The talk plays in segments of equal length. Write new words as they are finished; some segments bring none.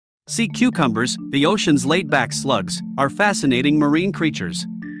Sea cucumbers, the ocean's laid-back slugs, are fascinating marine creatures.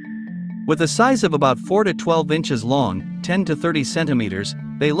 With a size of about 4 to 12 inches long, 10 to 30 centimeters,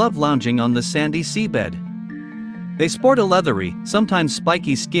 they love lounging on the sandy seabed. They sport a leathery, sometimes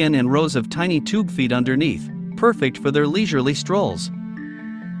spiky skin and rows of tiny tube feet underneath, perfect for their leisurely strolls.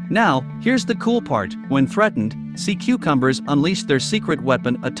 Now, here's the cool part: when threatened, sea cucumbers unleash their secret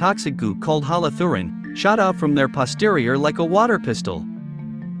weapon, a toxic goo called holothurin, shot out from their posterior like a water pistol.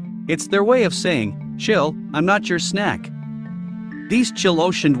 It's their way of saying, "Chill, I'm not your snack." These chill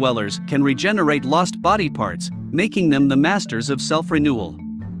ocean dwellers can regenerate lost body parts, making them the masters of self-renewal.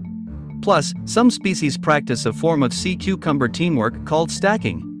 Plus, some species practice a form of sea cucumber teamwork called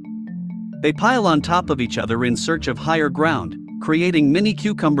stacking. They pile on top of each other in search of higher ground, creating mini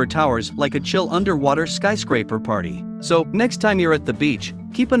cucumber towers like a chill underwater skyscraper party. So, next time you're at the beach,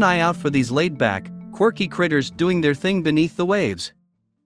 keep an eye out for these laid-back, quirky critters doing their thing beneath the waves.